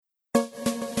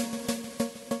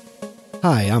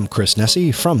Hi, I'm Chris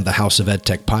Nessie from the House of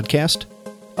EdTech podcast,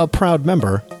 a proud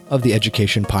member of the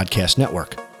Education Podcast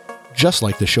Network, just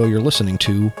like the show you're listening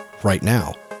to right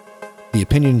now. The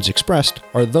opinions expressed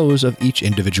are those of each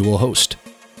individual host.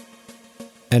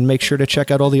 And make sure to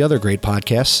check out all the other great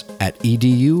podcasts at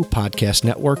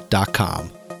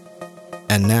edupodcastnetwork.com.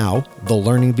 And now, the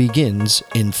learning begins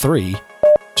in 3,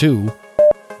 2,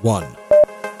 1.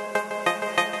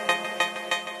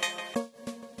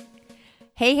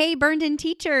 Hey, Burned and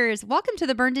teachers. Welcome to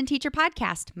the Burned and Teacher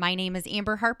podcast. My name is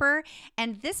Amber Harper,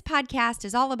 and this podcast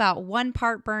is all about one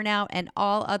part burnout and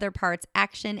all other parts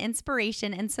action,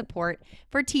 inspiration, and support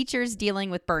for teachers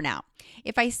dealing with burnout.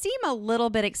 If I seem a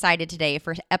little bit excited today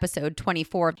for episode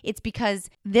 24, it's because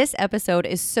this episode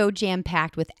is so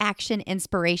jam-packed with action,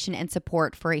 inspiration, and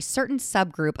support for a certain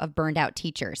subgroup of burned out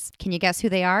teachers. Can you guess who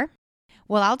they are?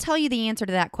 Well, I'll tell you the answer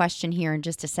to that question here in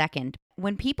just a second.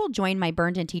 When people join my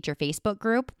Burned and Teacher Facebook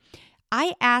group,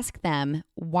 I ask them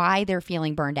why they're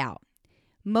feeling burned out.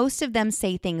 Most of them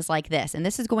say things like this, and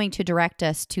this is going to direct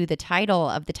us to the title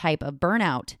of the type of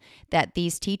burnout that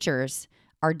these teachers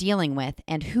are dealing with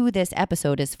and who this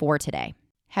episode is for today.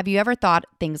 Have you ever thought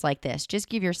things like this? Just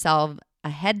give yourself a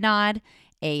head nod,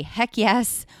 a heck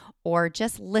yes, or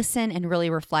just listen and really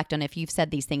reflect on if you've said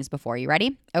these things before. You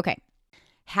ready? Okay.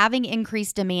 Having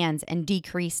increased demands and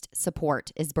decreased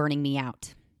support is burning me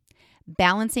out.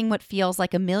 Balancing what feels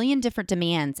like a million different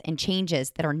demands and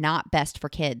changes that are not best for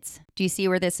kids. Do you see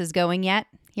where this is going yet?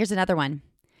 Here's another one.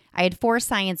 I had 4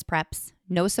 science preps,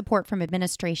 no support from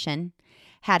administration,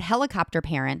 had helicopter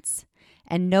parents,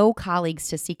 and no colleagues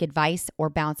to seek advice or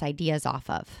bounce ideas off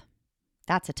of.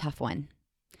 That's a tough one.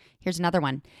 Here's another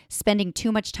one. Spending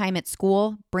too much time at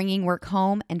school, bringing work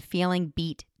home, and feeling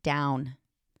beat down.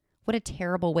 What a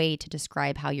terrible way to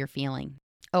describe how you're feeling.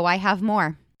 Oh, I have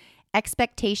more.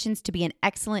 Expectations to be an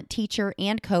excellent teacher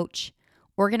and coach,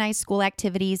 organize school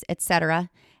activities,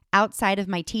 etc., outside of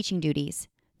my teaching duties,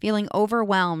 feeling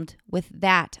overwhelmed with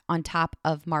that on top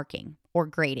of marking, or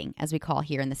grading, as we call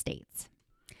here in the States.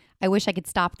 I wish I could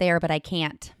stop there, but I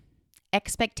can't.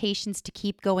 Expectations to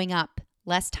keep going up,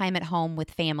 less time at home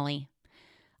with family.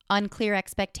 Unclear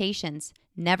expectations,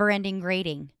 never-ending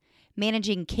grading.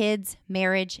 Managing kids,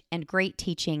 marriage, and great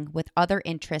teaching with other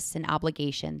interests and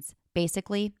obligations.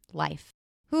 Basically, life.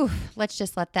 Whew, let's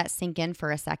just let that sink in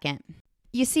for a second.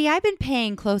 You see, I've been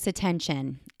paying close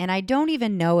attention, and I don't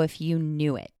even know if you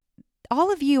knew it.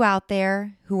 All of you out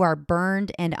there who are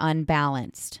burned and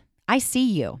unbalanced, I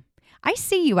see you. I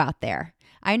see you out there.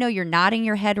 I know you're nodding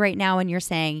your head right now and you're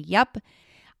saying, yep,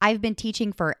 I've been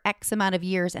teaching for X amount of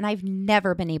years and I've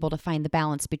never been able to find the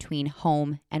balance between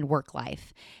home and work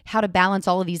life. How to balance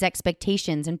all of these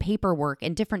expectations and paperwork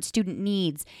and different student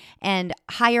needs and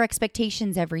higher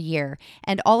expectations every year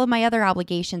and all of my other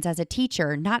obligations as a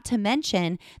teacher, not to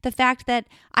mention the fact that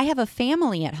I have a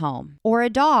family at home or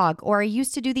a dog, or I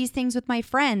used to do these things with my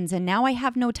friends and now I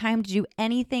have no time to do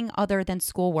anything other than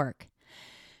schoolwork.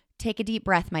 Take a deep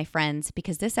breath, my friends,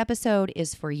 because this episode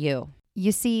is for you.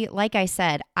 You see, like I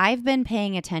said, I've been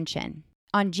paying attention.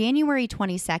 On January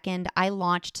 22nd, I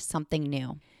launched something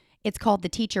new. It's called the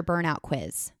Teacher Burnout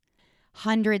Quiz.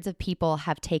 Hundreds of people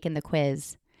have taken the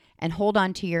quiz. And hold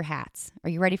on to your hats. Are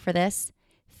you ready for this?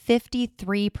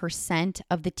 53%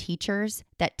 of the teachers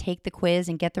that take the quiz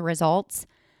and get the results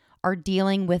are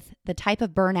dealing with the type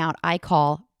of burnout I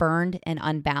call burned and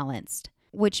unbalanced,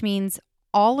 which means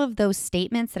all of those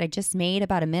statements that I just made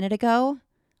about a minute ago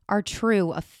are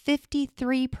true of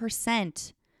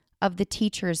 53% of the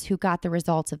teachers who got the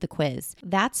results of the quiz.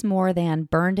 That's more than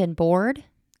burned and bored,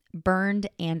 burned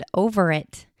and over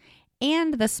it,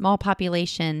 and the small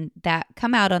population that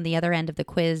come out on the other end of the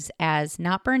quiz as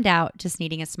not burned out, just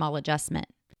needing a small adjustment.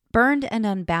 Burned and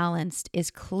unbalanced is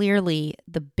clearly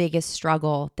the biggest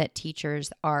struggle that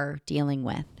teachers are dealing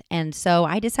with. And so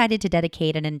I decided to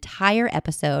dedicate an entire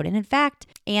episode, and in fact,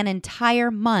 an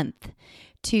entire month,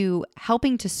 to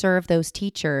helping to serve those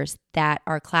teachers that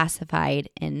are classified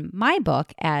in my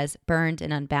book as burned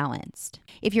and unbalanced.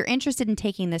 If you're interested in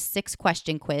taking this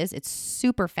 6-question quiz, it's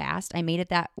super fast. I made it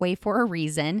that way for a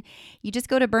reason. You just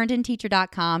go to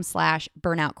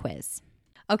burnedandteacher.com/burnout-quiz.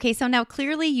 Okay, so now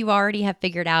clearly you already have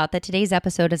figured out that today's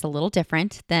episode is a little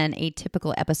different than a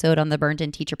typical episode on the Burned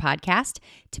and Teacher podcast.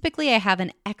 Typically, I have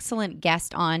an excellent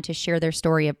guest on to share their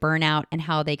story of burnout and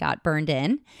how they got burned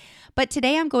in. But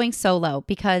today I'm going solo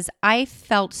because I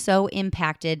felt so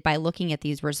impacted by looking at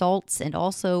these results and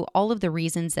also all of the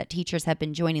reasons that teachers have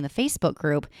been joining the Facebook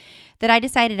group that I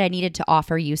decided I needed to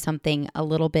offer you something a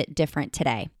little bit different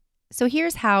today. So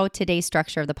here's how today's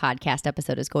structure of the podcast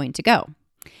episode is going to go.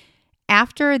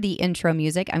 After the intro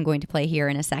music I'm going to play here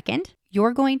in a second,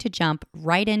 You're going to jump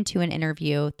right into an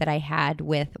interview that I had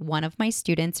with one of my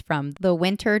students from the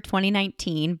Winter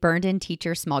 2019 Burned and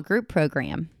Teacher Small Group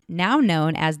Program, now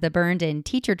known as the Burned and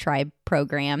Teacher Tribe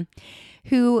Program,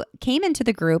 who came into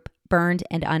the group Burned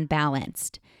and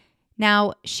Unbalanced.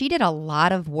 Now, she did a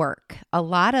lot of work, a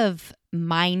lot of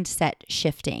mindset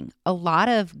shifting, a lot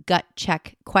of gut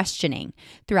check questioning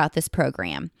throughout this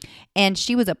program. And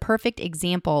she was a perfect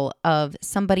example of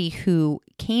somebody who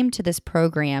came to this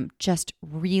program just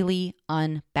really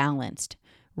unbalanced,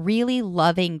 really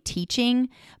loving teaching,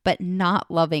 but not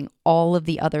loving all of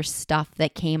the other stuff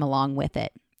that came along with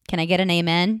it. Can I get an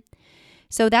amen?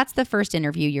 So that's the first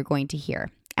interview you're going to hear.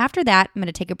 After that, I'm going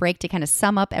to take a break to kind of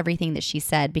sum up everything that she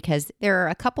said, because there are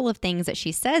a couple of things that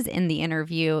she says in the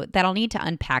interview that I'll need to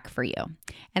unpack for you.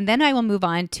 And then I will move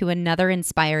on to another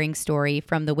inspiring story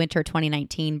from the Winter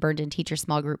 2019 Burned and Teacher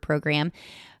Small Group Program,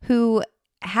 who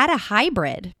had a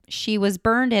hybrid. She was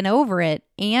burned and over it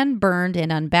and burned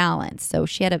and unbalanced. So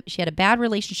she had a bad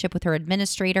relationship with her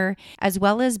administrator, as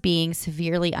well as being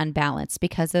severely unbalanced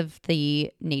because of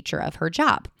the nature of her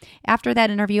job. After that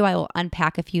interview, I will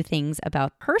unpack a few things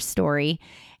about her story.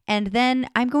 And then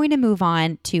I'm going to move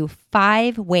on to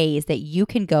 5 ways that you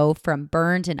can go from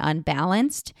burned and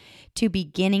unbalanced to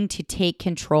beginning to take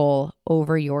control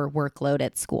over your workload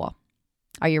at school.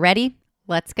 Are you ready?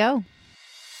 Let's go.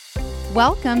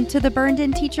 Welcome to the Burned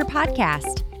and Teacher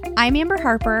Podcast. I'm Amber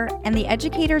Harper, and the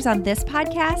educators on this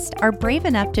podcast are brave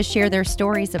enough to share their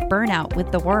stories of burnout with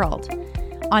the world.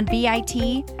 On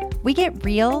BIT, we get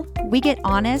real, we get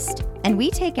honest, and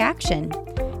we take action.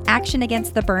 Action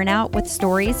against the burnout with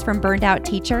stories from burned out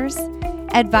teachers,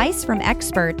 advice from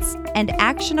experts, and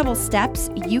actionable steps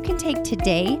you can take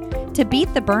today to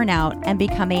beat the burnout and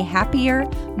become a happier,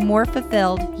 more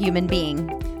fulfilled human being.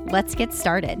 Let's get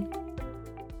started.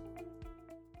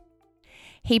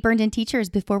 Hey, Burned and Teachers,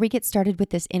 before we get started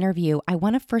with this interview, I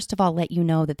want to first of all let you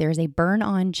know that there is a Burn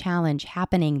On Challenge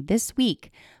happening this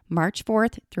week, March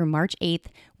 4th through March 8th,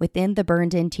 within the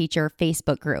Burned and Teacher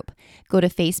Facebook group. Go to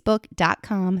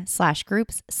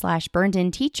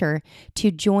facebook.com/groups/burnedandteacher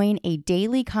to join a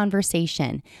daily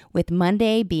conversation, with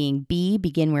Monday being B,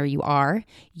 begin where you are,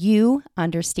 U,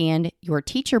 understand your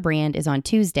teacher brand, is on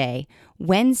Tuesday,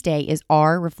 Wednesday is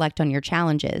R, reflect on your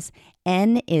challenges,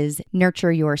 N is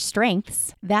nurture your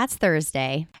strengths. That's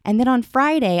Thursday. And then on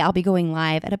Friday, I'll be going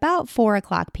live at about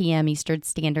 4:00 p.m. Eastern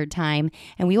Standard Time,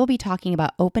 and we will be talking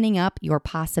about opening up your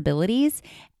possibilities.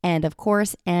 And of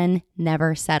course, N,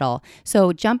 never settle.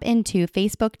 So jump into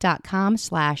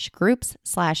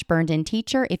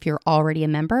facebook.com/groups/burnedandteacher if you're already a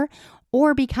member,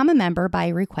 or become a member by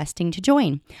requesting to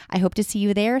join. I hope to see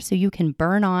you there so you can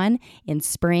burn on in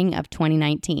spring of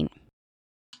 2019.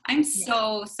 I'm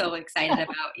so excited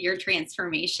about your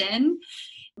transformation.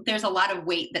 There's a lot of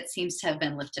weight that seems to have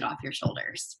been lifted off your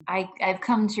shoulders. I've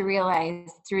come to realize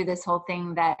through this whole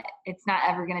thing that it's not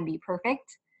ever going to be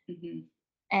perfect. Mm-hmm.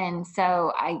 And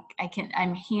so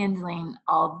I'm handling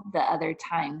all the other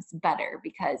times better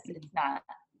because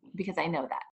I know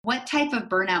that. What type of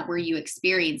burnout were you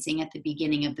experiencing at the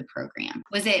beginning of the program?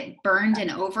 Was it burned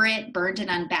and over it, burned and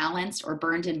unbalanced, or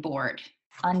burned and bored?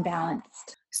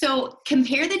 Unbalanced. So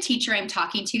compare the teacher I'm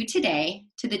talking to today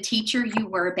to the teacher you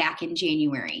were back in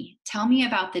January. Tell me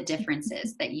about the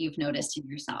differences that you've noticed in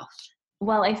yourself.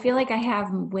 Well, I feel like I have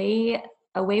a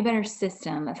way better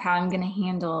system of how I'm going to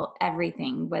handle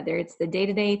everything, whether it's the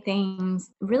day-to-day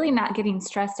things, really not getting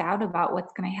stressed out about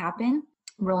what's going to happen,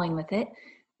 rolling with it.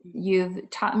 You've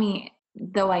taught me,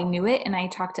 though I knew it and I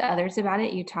talked to others about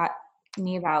it, you taught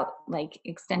me about like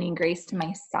extending grace to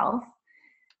myself.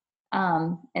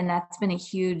 And that's been a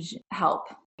huge help.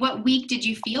 What week did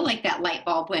you feel like that light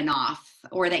bulb went off,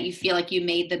 or that you feel like you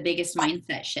made the biggest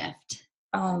mindset shift?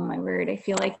 Oh my word. I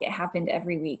feel like it happened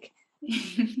every week.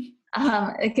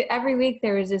 Every week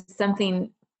there was just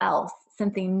something else,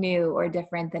 something new or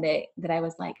different that I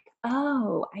was like,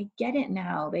 oh, I get it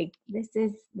now. Like this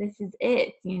is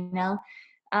it, you know?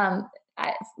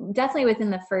 Definitely within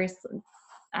the first,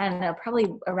 I don't know,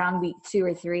 probably around week 2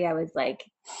 or 3, I was like,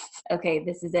 okay,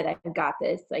 this is it. I've got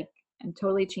this. Like, I'm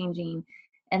totally changing.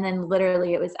 And then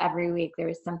literally it was every week there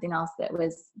was something else that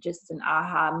was just an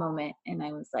aha moment. And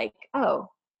I was like, oh,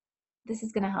 this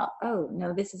is going to help. Oh,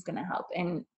 no, this is going to help.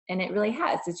 And it really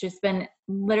has. It's just been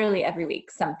literally every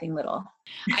week, something little.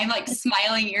 I'm like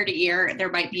smiling ear to ear. There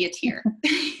might be a tear.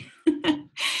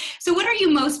 So what are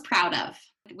you most proud of?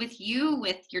 With you,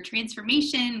 with your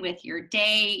transformation, with your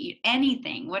day,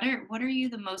 anything, what are you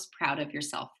the most proud of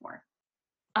yourself for?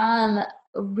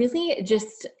 Really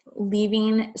just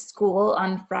leaving school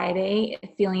on Friday,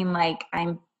 feeling like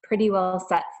I'm pretty well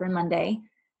set for Monday.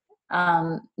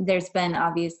 There's been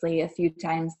obviously a few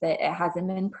times that it hasn't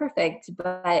been perfect,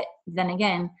 but then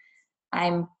again,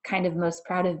 I'm kind of most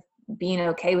proud of being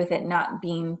okay with it not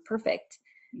being perfect.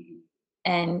 Mhm.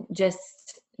 And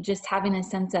just having a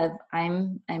sense of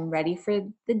I'm ready for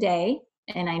the day,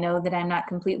 and I know that I'm not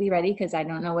completely ready because I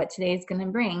don't know what today is going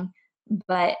to bring,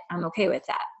 but I'm okay with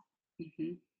that.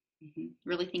 Mhm. Mhm.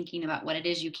 Really thinking about what it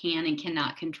is you can and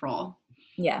cannot control.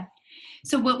 Yeah.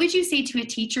 So, what would you say to a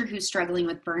teacher who's struggling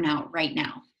with burnout right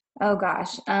now? Oh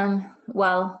gosh.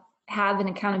 Well, have an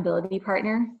accountability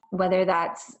partner, whether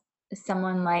that's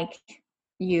someone like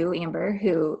you, Amber,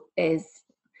 who is,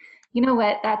 you know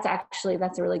what, that's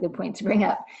a really good point to bring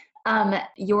up.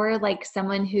 You're like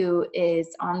someone who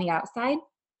is on the outside,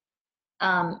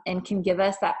 and can give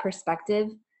us that perspective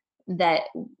that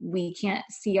we can't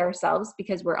see ourselves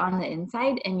because we're on the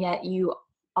inside, and yet you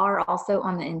are also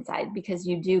on the inside because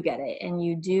you do get it and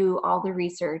you do all the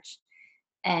research.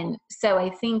 And so I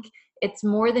think it's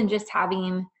more than just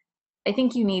having, I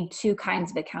think you need two kinds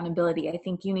of accountability. I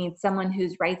think you need someone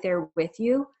who's right there with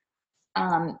you,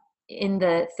 um, in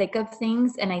the thick of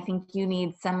things. And I think you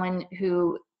need someone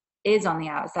who is on the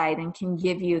outside and can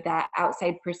give you that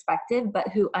outside perspective, but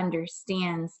who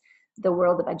understands the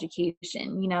world of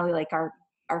education. You know, like our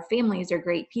families are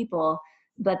great people,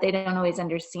 but they don't always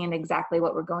understand exactly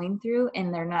what we're going through,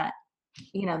 and they're not,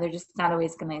 you know, they're just not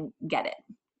always going to get it.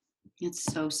 It's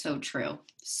so, so true.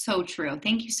 So true.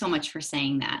 Thank you so much for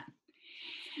saying that.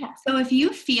 Yeah. So, if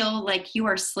you feel like you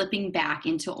are slipping back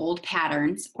into old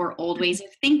patterns or old ways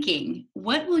of thinking,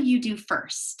 what will you do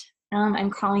first? I'm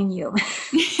calling you.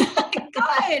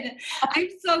 Good. I'm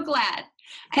so glad.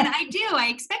 And I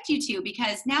expect you to,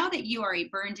 because now that you are a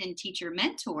Burned and Teacher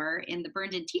mentor in the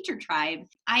Burned and Teacher tribe,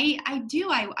 I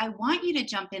want you to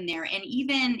jump in there. And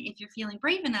even if you're feeling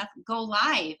brave enough, go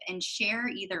live and share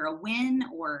either a win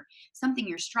or something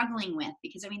you're struggling with.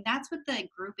 Because I mean, that's what the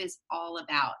group is all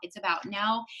about. It's about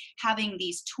now having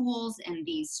these tools and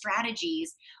these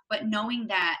strategies, but knowing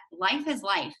that life is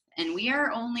life and we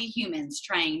are only humans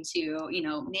trying to,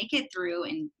 make it through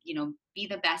and, be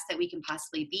the best that we can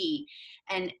possibly be.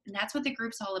 And that's what the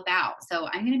group's all about. So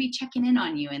I'm going to be checking in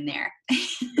on you in there.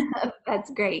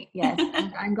 That's great. Yes.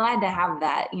 I'm glad to have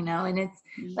that, and it's,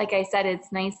 like I said,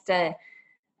 it's nice to,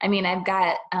 I mean, I've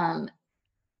got,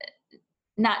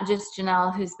 not just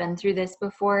Janelle, who's been through this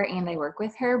before and I work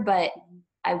with her, but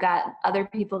I've got other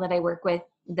people that I work with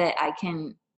that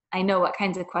I know what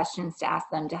kinds of questions to ask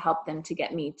them to help them to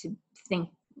get me to think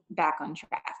back on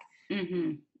track.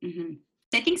 Mm-hmm, mm-hmm.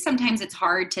 I think sometimes it's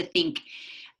hard to think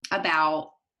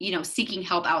about, seeking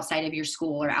help outside of your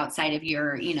school or outside of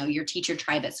your, your teacher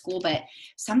tribe at school. But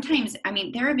sometimes, I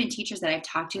mean, there have been teachers that I've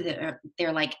talked to that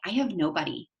they're like, I have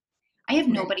nobody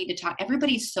to talk.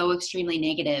 Everybody's so extremely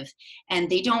negative and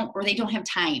they don't have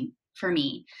time for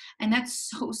me. And that's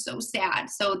so, so sad.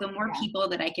 So the more people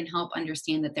that I can help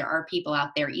understand that there are people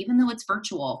out there, even though it's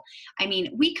virtual. I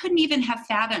mean, we couldn't even have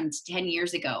fathomed 10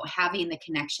 years ago having the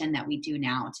connection that we do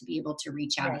now to be able to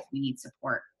reach out if we need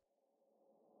support.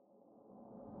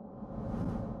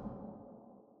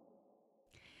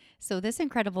 So this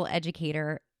incredible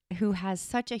educator who has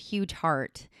such a huge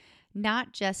heart,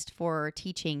 not just for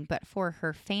teaching, but for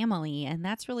her family. And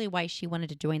that's really why she wanted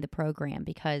to join the program,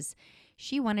 because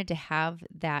she wanted to have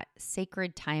that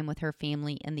sacred time with her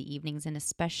family in the evenings and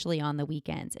especially on the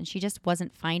weekends. And she just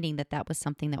wasn't finding that that was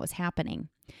something that was happening.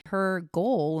 Her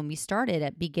goal when we started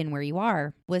at Begin Where You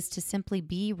Are was to simply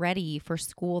be ready for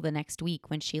school the next week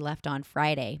when she left on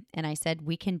Friday. And I said,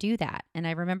 we can do that. And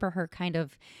I remember her kind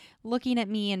of looking at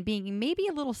me and being maybe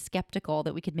a little skeptical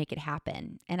that we could make it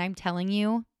happen. And I'm telling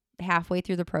you, halfway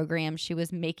through the program, she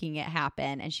was making it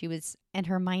happen. And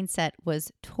her mindset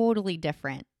was totally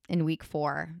different in week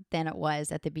 4 than it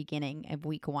was at the beginning of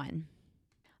week 1.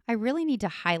 I really need to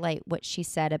highlight what she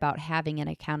said about having an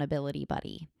accountability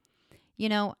buddy.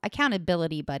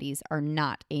 Accountability buddies are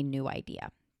not a new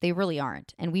idea. They really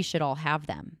aren't, and we should all have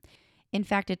them. In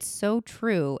fact, it's so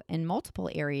true in multiple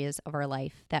areas of our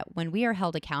life that when we are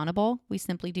held accountable, we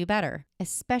simply do better,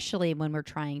 especially when we're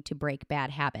trying to break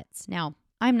bad habits. Now,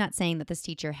 I'm not saying that this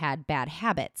teacher had bad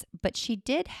habits, but she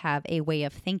did have a way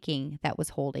of thinking that was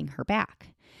holding her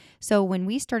back. So when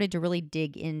we started to really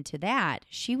dig into that,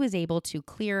 she was able to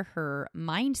clear her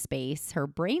mind space, her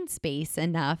brain space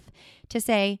enough to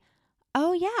say,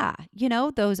 oh yeah,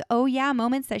 those oh yeah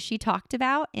moments that she talked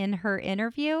about in her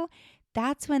interview,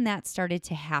 that's when that started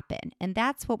to happen. And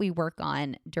that's what we work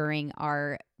on during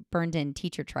our Burned and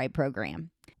Teacher Tribe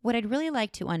program. What I'd really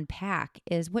like to unpack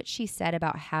is what she said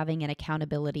about having an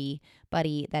accountability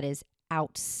buddy that is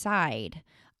outside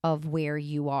of where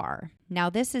you are. Now,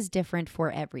 this is different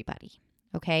for everybody.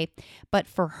 Okay. But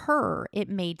for her, it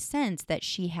made sense that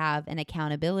she have an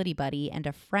accountability buddy and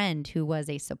a friend who was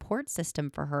a support system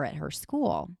for her at her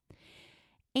school.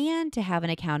 And to have an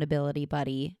accountability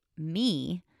buddy,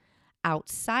 me,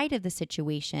 outside of the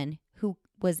situation who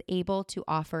was able to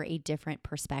offer a different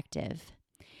perspective.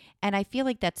 And I feel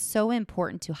like that's so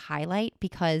important to highlight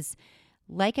because,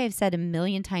 like I've said a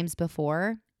million times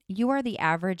before, you are the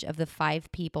average of the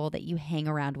 5 people that you hang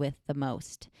around with the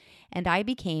most. And I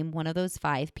became one of those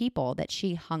 5 people that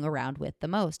she hung around with the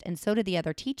most. And so did the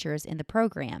other teachers in the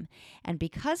program. And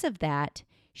because of that,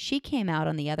 she came out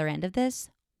on the other end of this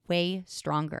way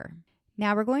stronger.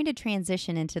 Now we're going to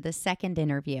transition into the second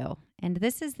interview. And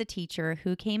this is the teacher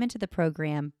who came into the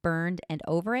program burned and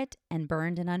over it and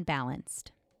burned and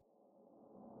unbalanced.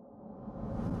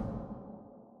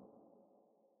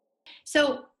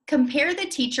 So compare the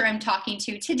teacher I'm talking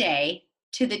to today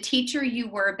to the teacher you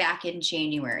were back in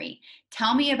January.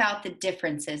 Tell me about the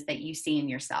differences that you see in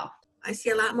yourself. I see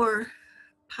a lot more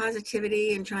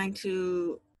positivity and trying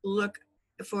to look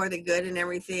for the good in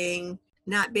everything,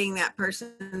 not being that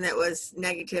person that was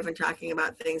negative and talking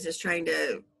about things, just trying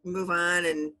to move on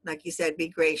and, like you said, be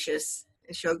gracious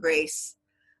and show grace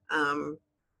to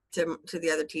the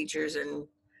other teachers. And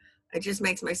it just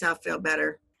makes myself feel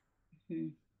better. Mm-hmm.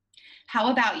 How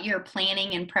about your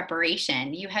planning and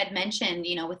preparation? You had mentioned,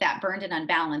 with that burned and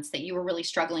unbalanced, that you were really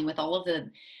struggling with all of the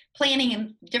planning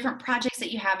and different projects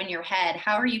that you have in your head.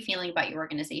 How are you feeling about your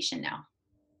organization now?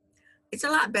 It's a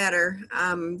lot better.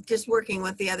 Just working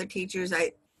with the other teachers,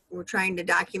 we're trying to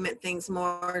document things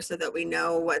more so that we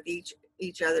know what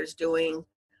each other's doing.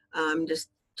 Just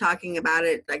talking about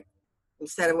it, like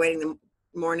instead of waiting the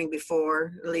morning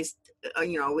before, at least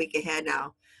a week ahead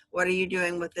now. What are you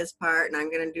doing with this part? And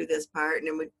I'm going to do this part. And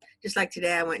then just like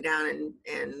today, I went down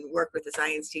and worked with the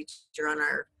science teacher on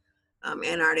our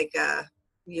Antarctica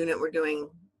unit. We're doing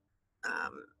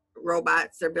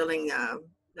robots. They're building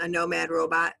a nomad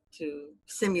robot to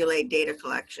simulate data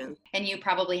collection. And you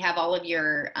probably have all of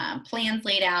your plans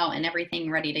laid out and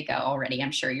everything ready to go already.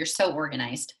 I'm sure you're so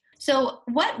organized. So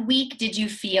what week did you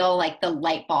feel like the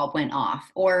light bulb went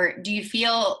off? Or do you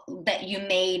feel that you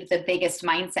made the biggest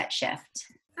mindset shift?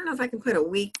 I don't know if I can put a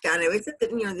week on it. It's at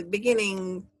the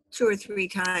beginning 2 or 3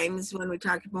 times when we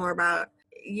talked more about,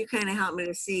 you kind of helped me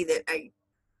to see that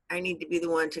I need to be the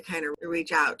one to kind of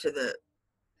reach out to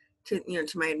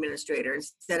my administrator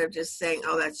instead of just saying,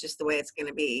 oh, that's just the way it's going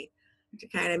to be, to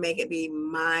kind of make it be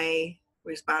my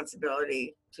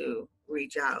responsibility to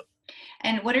reach out.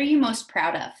 And what are you most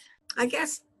proud of? I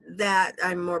guess that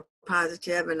I'm more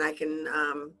positive and I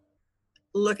can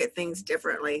look at things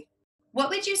differently. What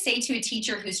would you say to a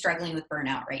teacher who's struggling with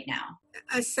burnout right now?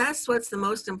 Assess what's the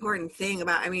most important thing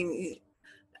about,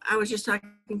 I was just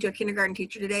talking to a kindergarten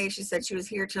teacher today. She said she was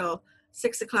here till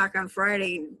 6:00 on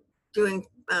Friday doing,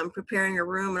 preparing her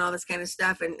room and all this kind of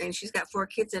stuff. And she's got 4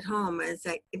 kids at home. And it's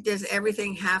like, does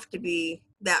everything have to be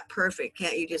that perfect?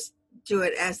 Can't you just do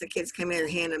it as the kids come in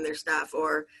and hand them their stuff?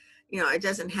 Or, it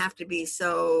doesn't have to be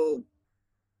so,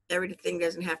 everything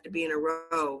doesn't have to be in a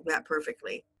row that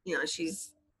perfectly.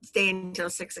 She's staying until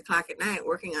 6:00 at night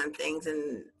working on things.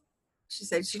 And she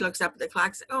said she looks up at the clock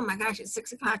and said, oh my gosh, it's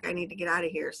 6:00. I need to get out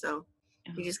of here. So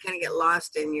you just kind of get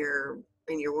lost in your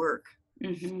work.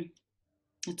 Mm-hmm.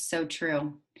 It's so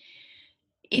true.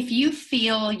 If you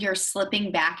feel you're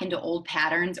slipping back into old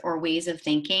patterns or ways of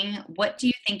thinking, what do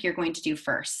you think you're going to do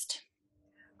first?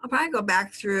 I'll probably go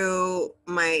back through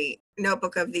my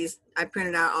notebook of these. I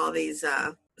printed out all these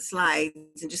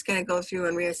slides and just kind of go through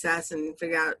and reassess and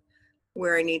figure out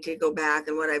where I need to go back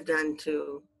and what I've done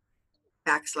to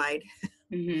backslide.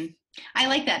 Mm-hmm. I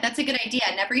like that. That's a good idea.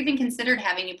 I never even considered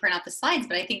having you print out the slides,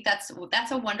 but I think that's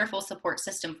a wonderful support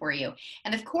system for you.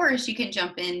 And of course, you can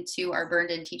jump into our Burned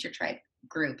and Teacher Tribe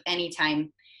group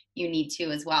anytime you need to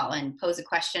as well and pose a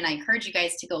question. I encourage you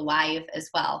guys to go live as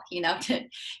well,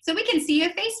 so we can see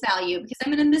your face value, because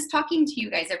I'm going to miss talking to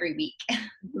you guys every week.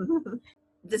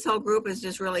 This whole group has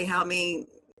just really helped me.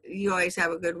 You always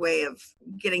have a good way of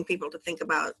getting people to think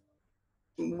about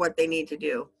what they need to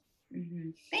do. Mm-hmm.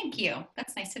 Thank you.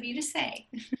 That's nice of you to say.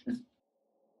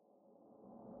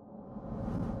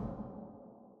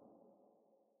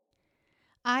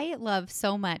 I love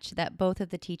so much that both of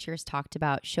the teachers talked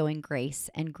about showing grace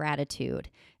and gratitude,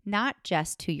 not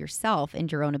just to yourself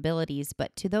and your own abilities,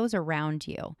 but to those around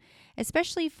you,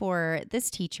 especially for this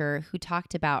teacher who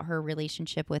talked about her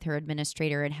relationship with her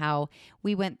administrator and how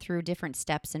we went through different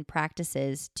steps and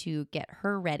practices to get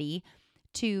her ready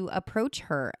to approach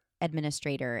her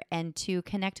administrator and to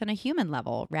connect on a human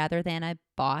level rather than a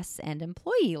boss and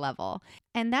employee level.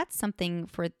 And that's something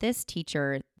for this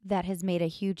teacher that has made a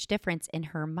huge difference in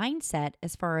her mindset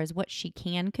as far as what she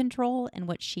can control and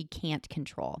what she can't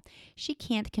control. She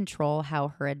can't control how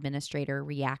her administrator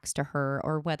reacts to her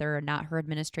or whether or not her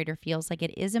administrator feels like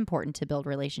it is important to build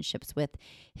relationships with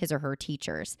his or her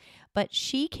teachers. But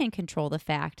she can control the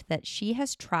fact that she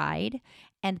has tried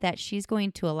and that she's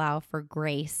going to allow for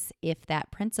grace if that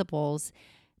principal's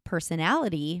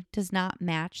personality does not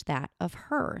match that of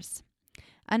hers.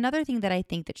 Another thing that I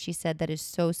think that she said that is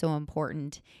so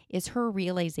important is her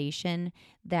realization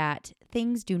that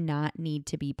things do not need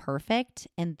to be perfect.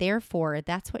 And therefore,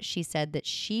 that's what she said that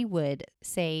she would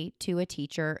say to a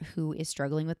teacher who is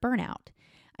struggling with burnout.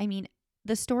 I mean,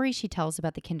 the story she tells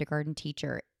about the kindergarten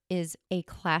teacher is a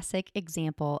classic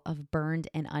example of burned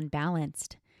and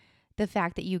unbalanced. The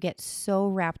fact that you get so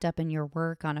wrapped up in your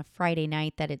work on a Friday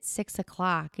night that it's 6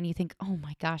 o'clock and you think, oh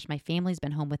my gosh, my family's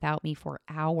been home without me for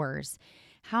hours.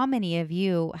 How many of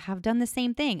you have done the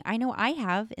same thing? I know I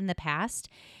have in the past,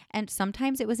 and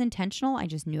sometimes it was intentional. I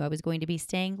just knew I was going to be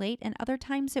staying late, and other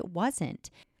times it wasn't.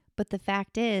 But the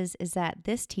fact is that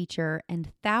this teacher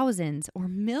and thousands or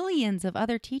millions of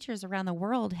other teachers around the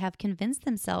world have convinced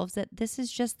themselves that this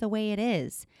is just the way it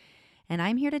is. And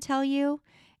I'm here to tell you,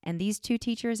 and these two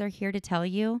teachers are here to tell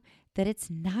you that it's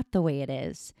not the way it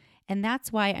is. And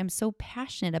that's why I'm so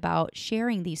passionate about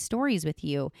sharing these stories with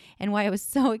you and why I was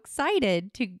so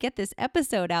excited to get this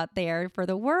episode out there for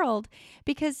the world,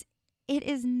 because it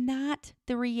is not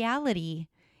the reality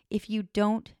if you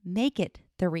don't make it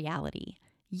the reality.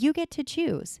 You get to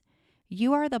choose.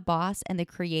 You are the boss and the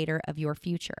creator of your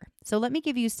future. So let me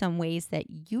give you some ways that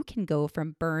you can go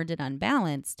from burned and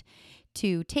unbalanced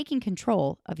to taking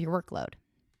control of your workload.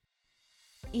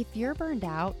 If you're burned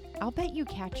out, I'll bet you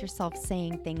catch yourself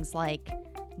saying things like,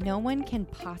 no one can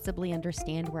possibly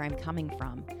understand where I'm coming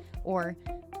from, or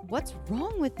what's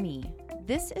wrong with me?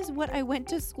 This is what I went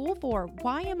to school for.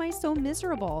 Why am I so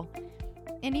miserable?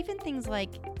 And even things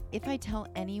like, if I tell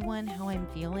anyone how I'm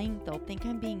feeling, they'll think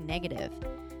I'm being negative.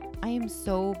 I am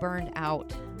so burned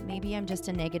out. Maybe I'm just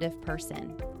a negative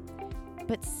person.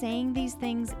 But saying these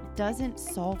things doesn't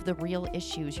solve the real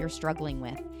issues you're struggling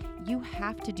with. You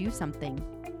have to do something.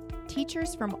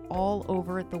 Teachers from all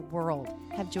over the world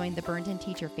have joined the Burned and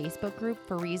Teacher Facebook group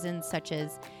for reasons such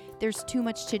as there's too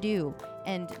much to do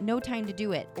and no time to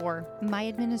do it, or my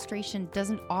administration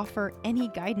doesn't offer any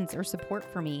guidance or support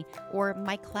for me, or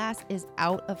my class is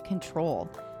out of control,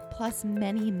 plus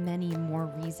many, many more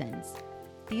reasons.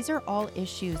 These are all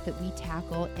issues that we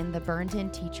tackle in the Burned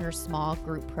and Teacher small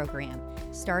group program.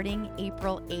 Starting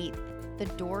April 8th, the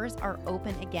doors are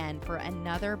open again for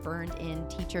another Burned In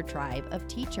Teacher tribe of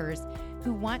teachers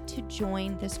who want to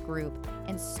join this group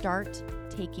and start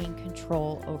taking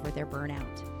control over their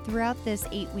burnout. Throughout this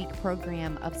 8-week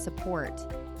program of support,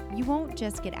 you won't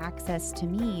just get access to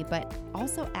me, but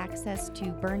also access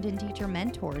to Burned In Teacher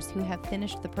mentors who have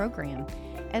finished the program,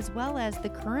 as well as the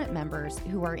current members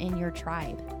who are in your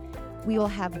tribe. We will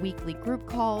have weekly group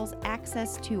calls,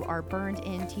 access to our Burned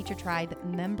In Teacher Tribe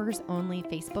members-only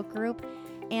Facebook group,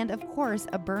 and of course,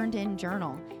 a Burned In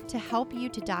journal to help you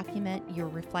to document your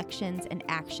reflections and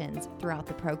actions throughout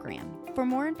the program. For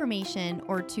more information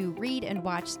or to read and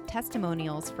watch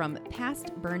testimonials from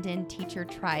past Burned In Teacher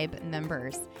Tribe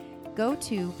members, go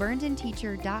to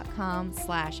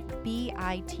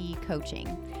burnedinteacher.com/BIT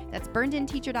coaching. That's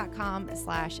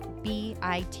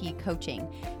burnedinteacher.com/BIT coaching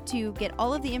to get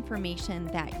all of the information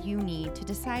that you need to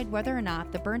decide whether or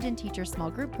not the Burned In Teacher small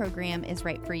group program is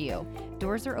right for you.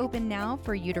 Doors are open now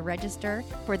for you to register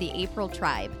for the April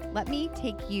tribe. Let me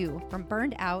take you from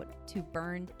burned out to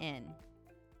burned in.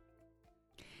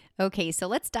 Okay, so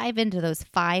let's dive into those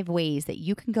 5 ways that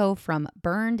you can go from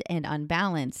burned and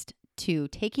unbalanced to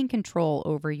taking control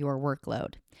over your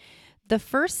workload. The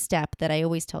first step that I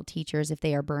always tell teachers if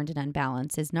they are burned and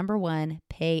unbalanced is number 1,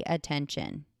 pay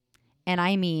attention. And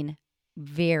I mean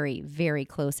very, very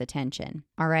close attention.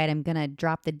 All right, I'm going to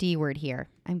drop the D word here.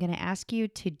 I'm going to ask you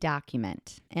to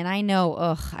document. And I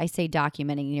know, I say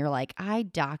documenting, and you're like, I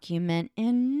document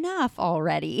enough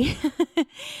already.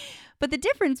 But the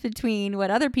difference between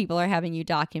what other people are having you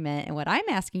document and what I'm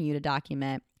asking you to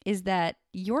document is that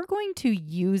you're going to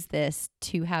use this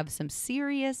to have some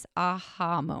serious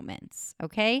aha moments,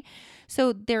 okay?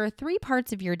 So there are 3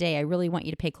 parts of your day I really want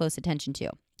you to pay close attention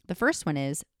to. The first one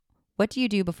is, what do you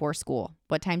do before school?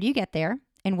 What time do you get there?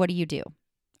 And what do you do?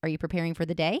 Are you preparing for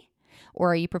the day?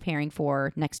 Or are you preparing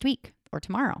for next week or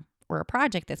tomorrow or a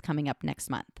project that's coming up next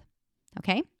month?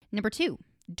 Okay? Number 2,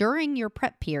 during your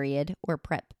prep period or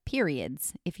prep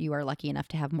periods, if you are lucky enough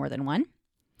to have more than one,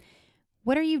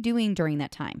 what are you doing during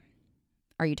that time?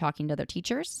 Are you talking to other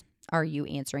teachers? Are you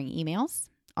answering emails?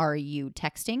 Are you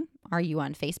texting? Are you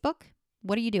on Facebook?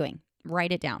 What are you doing?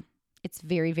 Write it down. It's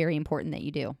very, very important that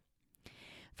you do.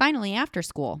 Finally, after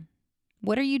school,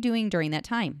 what are you doing during that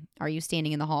time? Are you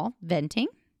standing in the hall venting?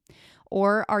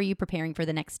 Or are you preparing for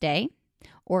the next day?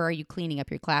 Or are you cleaning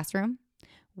up your classroom?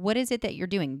 What is it that you're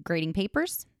doing? Grading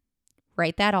papers?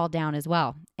 Write that all down as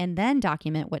well. And then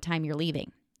document what time you're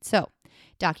leaving. So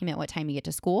document what time you get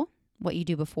to school, what you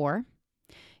do before,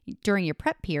 during your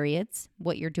prep periods,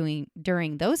 what you're doing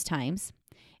during those times,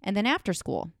 and then after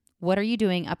school, what are you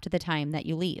doing up to the time that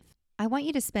you leave? I want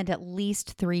you to spend at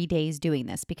least 3 days doing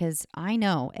this because I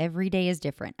know every day is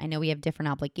different. I know we have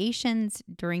different obligations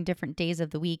during different days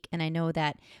of the week, and I know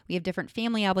that we have different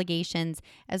family obligations,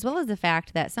 as well as the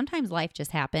fact that sometimes life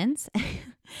just happens.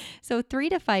 So 3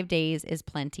 to 5 days is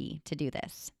plenty to do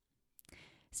this.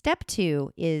 Step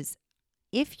 2 is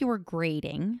if you're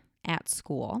grading at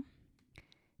school,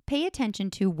 pay attention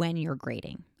to when you're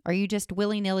grading. Are you just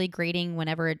willy-nilly grading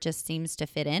whenever it just seems to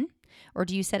fit in? Or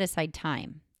do you set aside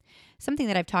time? Something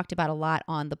that I've talked about a lot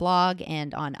on the blog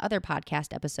and on other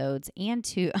podcast episodes and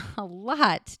to a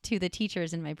lot to the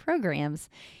teachers in my programs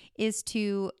is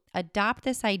to adopt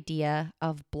this idea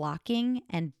of blocking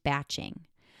and batching.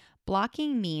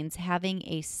 Blocking means having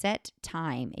a set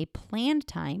time, a planned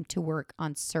time to work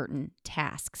on certain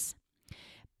tasks.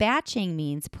 Batching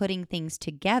means putting things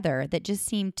together that just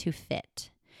seem to fit.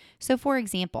 So for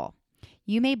example,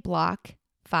 you may block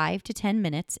 5 to 10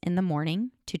 minutes in the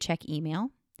morning to check email,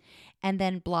 and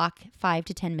then block 5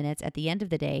 to 10 minutes at the end of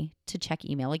the day to check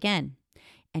email again.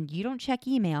 And you don't check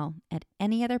email at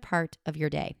any other part of your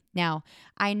day. Now,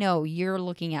 I know you're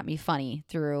looking at me funny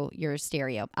through your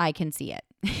stereo. I can see it.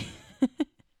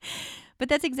 But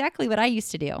that's exactly what I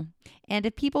used to do. And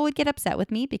if people would get upset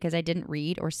with me because I didn't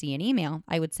read or see an email,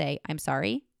 I would say, I'm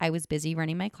sorry, I was busy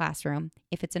running my classroom.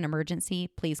 If it's an emergency,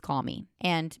 please call me.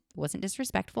 And it wasn't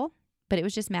disrespectful, but it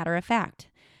was just matter of fact.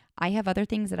 I have other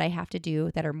things that I have to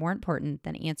do that are more important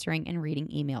than answering and reading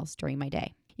emails during my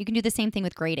day. You can do the same thing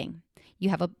with grading. You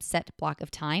have a set block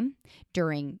of time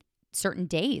during certain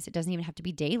days. It doesn't even have to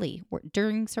be daily.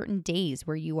 During certain days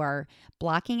where you are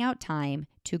blocking out time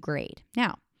to grade.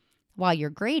 Now, while you're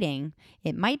grading,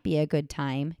 it might be a good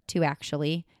time to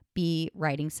actually be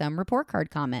writing some report card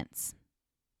comments.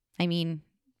 I mean,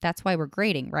 that's why we're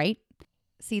grading, right?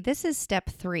 See, this is step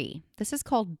 3. This is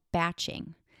called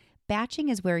batching. Batching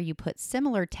is where you put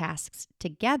similar tasks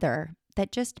together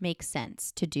that just make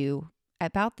sense to do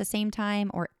about the same time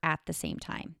or at the same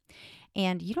time.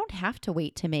 And you don't have to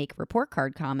wait to make report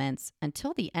card comments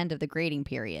until the end of the grading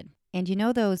period. And you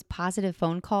know those positive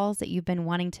phone calls that you've been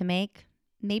wanting to make?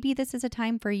 Maybe this is a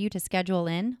time for you to schedule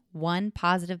in one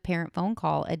positive parent phone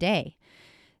call a day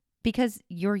because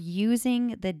you're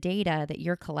using the data that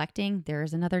you're collecting.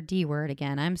 There's another D word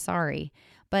again. I'm sorry.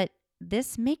 But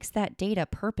this makes that data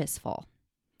purposeful.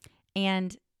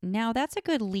 And now that's a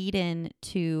good lead in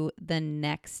to the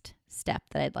next step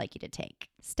that I'd like you to take.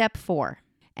 Step 4.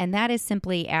 And that is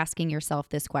simply asking yourself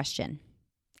this question.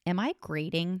 Am I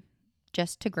grading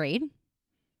just to grade?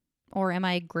 Or am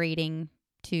I grading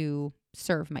to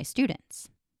serve my students?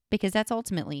 Because that's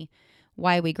ultimately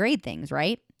why we grade things,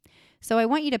 right? So I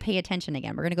want you to pay attention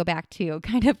again. We're going to go back to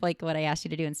kind of like what I asked you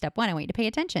to do in step 1. I want you to pay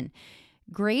attention.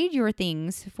 Grade your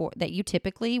things that you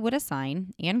typically would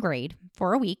assign and grade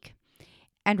for a week,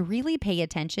 and really pay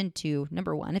attention to,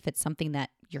 number 1, if it's something that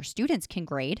your students can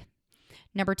grade.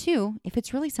 Number 2, if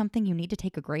it's really something you need to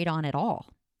take a grade on at all.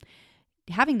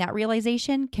 Having that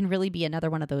realization can really be another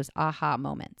one of those aha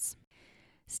moments.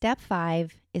 Step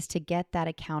 5 is to get that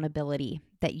accountability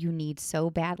that you need so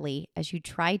badly as you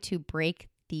try to break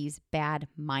these bad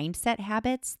mindset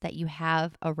habits that you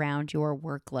have around your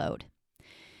workload.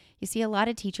 You see, a lot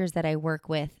of teachers that I work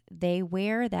with, they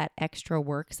wear that extra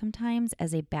work sometimes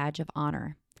as a badge of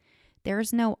honor.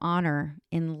 There's no honor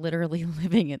in literally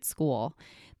living at school.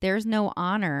 There's no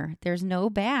honor, there's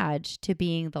no badge to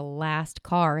being the last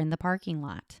car in the parking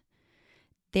lot.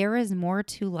 There is more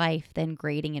to life than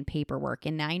grading and paperwork.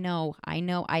 And I know,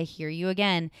 I hear you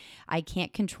again. I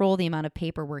can't control the amount of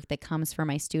paperwork that comes for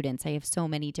my students. I have so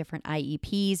many different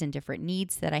IEPs and different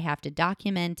needs that I have to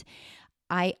document.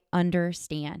 I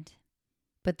understand,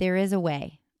 but there is a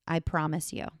way, I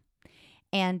promise you.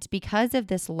 And because of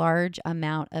this large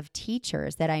amount of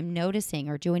teachers that I'm noticing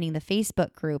are joining the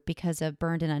Facebook group because of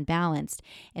Burned and Unbalanced,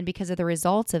 and because of the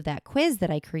results of that quiz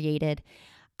that I created,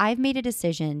 I've made a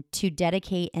decision to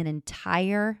dedicate an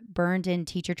entire Burned In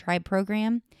Teacher Tribe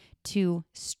program to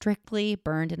strictly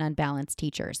Burned and Unbalanced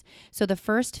teachers. So the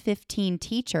first 15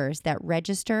 teachers that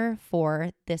register for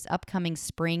this upcoming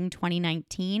spring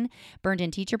 2019 Burned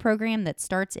In Teacher program that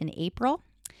starts in April,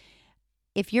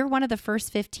 If you're one of the first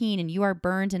 15 and you are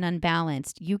burned and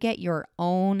unbalanced, you get your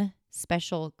own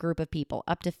special group of people,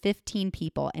 up to 15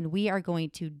 people, and we are going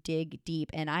to dig deep,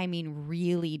 and I mean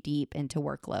really deep, into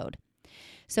workload.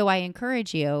 So I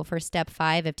encourage you, for step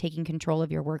 5 of taking control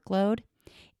of your workload,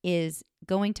 is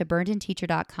going to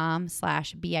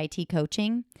burnedandteacher.com/BIT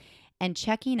coaching and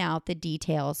checking out the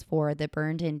details for the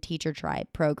Burned and Teacher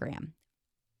Tribe program,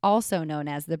 also known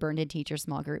as the Burned and Teacher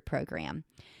Small Group Program.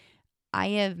 I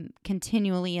am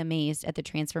continually amazed at the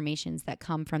transformations that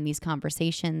come from these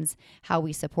conversations, how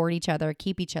we support each other,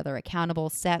 keep each other accountable,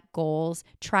 set goals,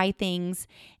 try things,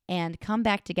 and come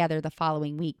back together the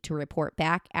following week to report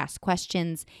back, ask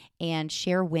questions, and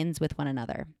share wins with one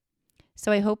another.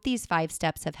 So I hope these 5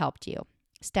 steps have helped you.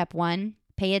 Step 1,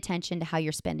 pay attention to how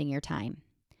you're spending your time.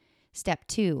 Step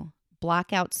 2,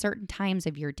 block out certain times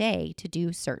of your day to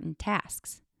do certain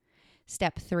tasks.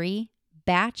 Step 3,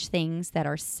 batch things that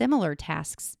are similar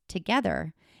tasks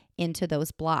together into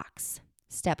those blocks.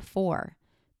 Step 4,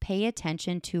 pay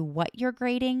attention to what you're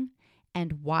grading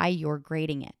and why you're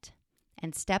grading it.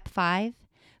 And step 5,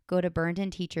 go to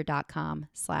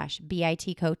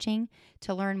burnedandteacher.com/BIT coaching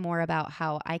to learn more about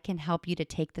how I can help you to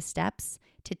take the steps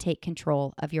to take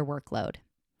control of your workload.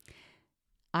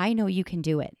 I know you can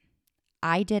do it.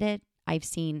 I did it. I've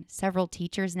seen several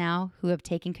teachers now who have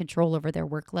taken control over their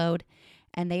workload,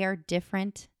 and they are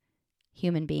different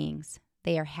human beings.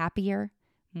 They are happier,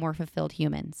 more fulfilled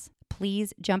humans.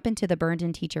 Please jump into the Burned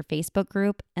and Teacher Facebook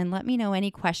group and let me know any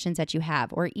questions that you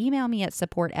have, or email me at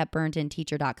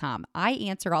support@burnedandteacher.com. I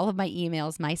answer all of my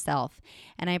emails myself,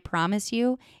 and I promise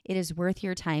you it is worth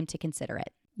your time to consider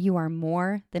it. You are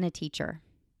more than a teacher.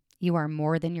 You are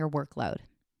more than your workload.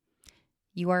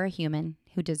 You are a human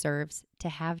who deserves to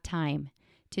have time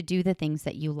to do the things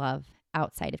that you love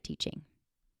outside of teaching.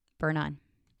 Burn on.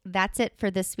 That's it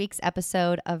for this week's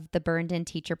episode of the Burned and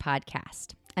Teacher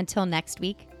podcast. Until next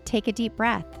week, take a deep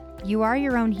breath. You are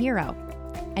your own hero,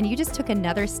 and you just took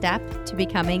another step to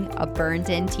becoming a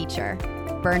burned-in teacher.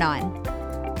 Burn on.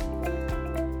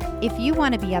 If you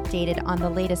want to be updated on the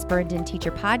latest Burned and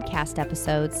Teacher podcast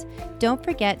episodes, don't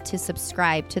forget to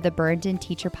subscribe to the Burned and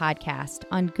Teacher podcast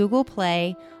on Google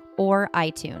Play or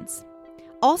iTunes.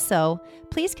 Also,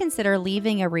 please consider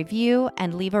leaving a review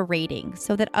and leave a rating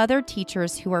so that other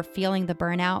teachers who are feeling the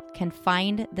burnout can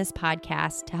find this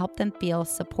podcast to help them feel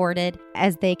supported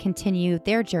as they continue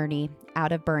their journey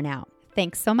out of burnout.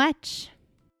 Thanks so much.